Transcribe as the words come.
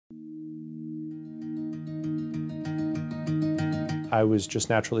I was just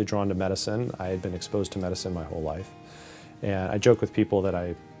naturally drawn to medicine. I had been exposed to medicine my whole life. And I joke with people that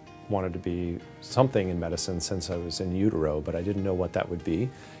I wanted to be something in medicine since I was in utero, but I didn't know what that would be.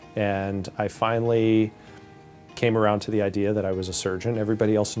 And I finally came around to the idea that I was a surgeon.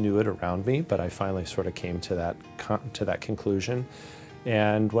 Everybody else knew it around me, but I finally sort of came to that conclusion.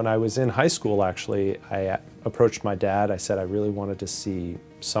 And when I was in high school, actually, I approached my dad. I said I really wanted to see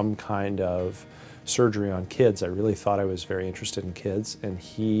some kind of surgery on kids. I really thought I was very interested in kids, and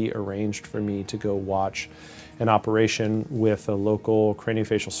he arranged for me to go watch an operation with a local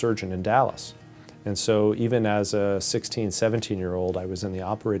craniofacial surgeon in Dallas. And so even as a 16, 17-year-old, I was in the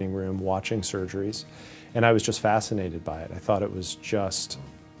operating room watching surgeries, and I was just fascinated by it. I thought it was just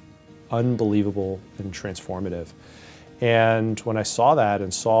unbelievable and transformative. And when I saw that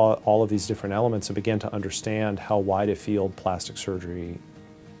and saw all of these different elements and began to understand how wide a field plastic surgery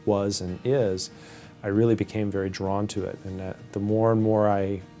was and is, I really became very drawn to it. And the more and more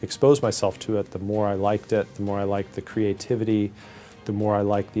I exposed myself to it, the more I liked it, the more I liked the creativity, the more I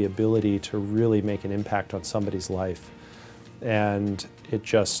liked the ability to really make an impact on somebody's life. And it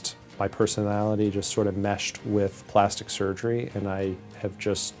just, my personality just sort of meshed with plastic surgery, and I have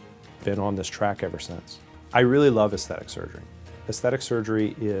just been on this track ever since. I really love aesthetic surgery. Aesthetic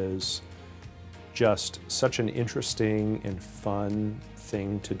surgery is just such an interesting and fun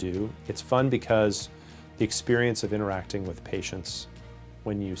thing to do. It's fun because the experience of interacting with patients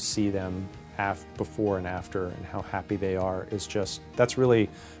when you see them before and after and how happy they are is just, that's really,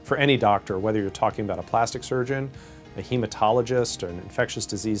 for any doctor, whether you're talking about a plastic surgeon, a hematologist, or an infectious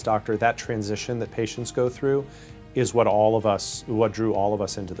disease doctor, that transition that patients go through is what drew all of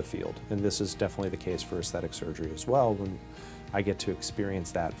us into the field. And this is definitely the case for aesthetic surgery as well, when I get to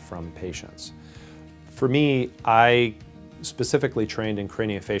experience that from patients. For me, I specifically trained in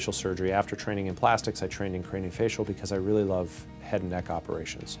craniofacial surgery. After training in plastics, I trained in craniofacial because I really love head and neck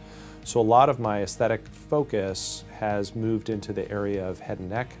operations. So a lot of my aesthetic focus has moved into the area of head and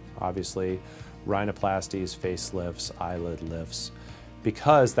neck, obviously, rhinoplasties, facelifts, eyelid lifts,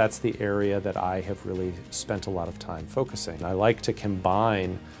 because that's the area that I have really spent a lot of time focusing. I like to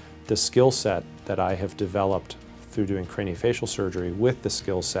combine the skill set that I have developed through doing craniofacial surgery with the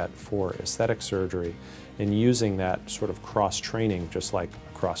skill set for aesthetic surgery, and using that sort of cross-training, just like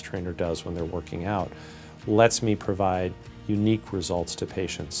a cross-trainer does when they're working out, lets me provide unique results to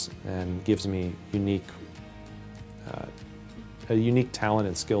patients and gives me a unique talent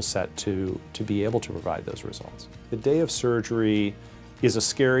and skill set to be able to provide those results. The day of surgery is a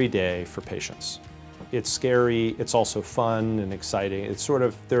scary day for patients. It's scary, it's also fun and exciting. It's sort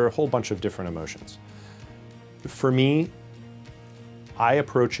of, there are a whole bunch of different emotions. For me, I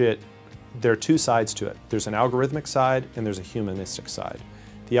approach it, there are two sides to it. There's an algorithmic side and there's a humanistic side.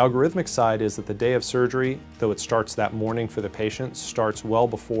 The algorithmic side is that the day of surgery, though it starts that morning for the patient, starts well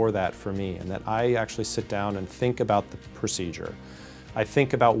before that for me, and that I actually sit down and think about the procedure. I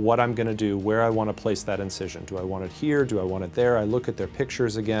think about what I'm going to do, where I want to place that incision. Do I want it here? Do I want it there? I look at their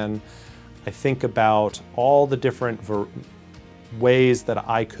pictures again. I think about all the different ways that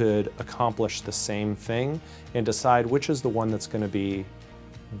I could accomplish the same thing and decide which is the one that's going to be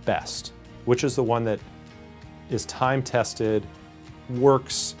best, which is the one that is time-tested,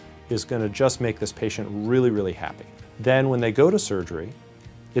 works, is going to just make this patient really, really happy. Then when they go to surgery,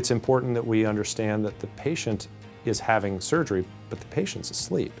 it's important that we understand that the patient is having surgery, but the patient's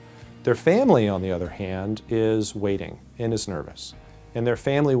asleep. Their family, on the other hand, is waiting and is nervous. And their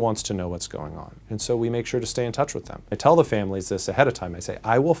family wants to know what's going on. And so we make sure to stay in touch with them. I tell the families this ahead of time. I say,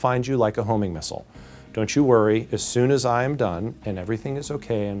 I will find you like a homing missile. Don't you worry, as soon as I am done and everything is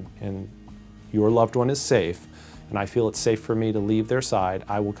okay and your loved one is safe, and I feel it's safe for me to leave their side,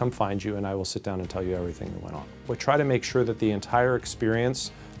 I will come find you and I will sit down and tell you everything that went on. We try to make sure that the entire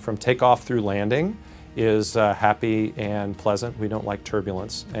experience from takeoff through landing is happy and pleasant. We don't like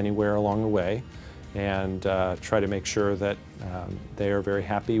turbulence anywhere along the way, and try to make sure that they are very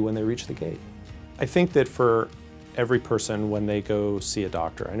happy when they reach the gate. I think that for every person when they go see a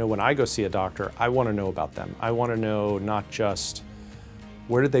doctor, I know when I go see a doctor, I want to know about them. I want to know not just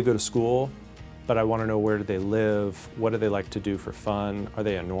where did they go to school, but I want to know where do they live, what do they like to do for fun, are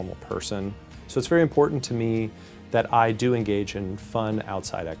they a normal person? So it's very important to me that I do engage in fun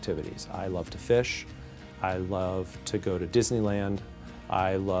outside activities. I love to fish, I love to go to Disneyland,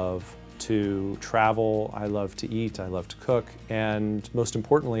 I love to travel, I love to eat, I love to cook, and most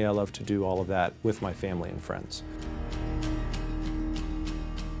importantly, I love to do all of that with my family and friends.